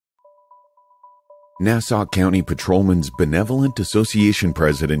Nassau County Patrolmen's Benevolent Association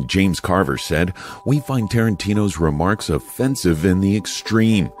President James Carver said, "We find Tarantino's remarks offensive in the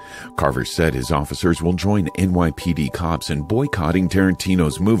extreme." Carver said his officers will join NYPD cops in boycotting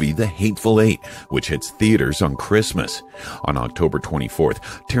Tarantino's movie The Hateful Eight, which hits theaters on Christmas. On October 24th,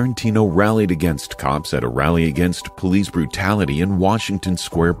 Tarantino rallied against cops at a rally against police brutality in Washington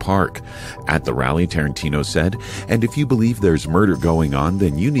Square Park. At the rally, Tarantino said, "And if you believe there's murder going on,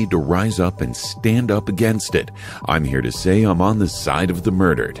 then you need to rise up and stand up against it. I'm here to say I'm on the side of the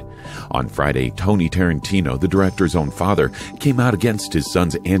murdered." On Friday, Tony Tarantino, the director's own father, came out against his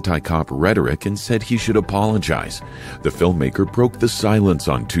son's anti-cop rhetoric and said he should apologize. The filmmaker broke the silence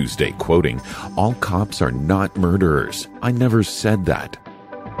on Tuesday, quoting, "All cops are not murderers. I never said that."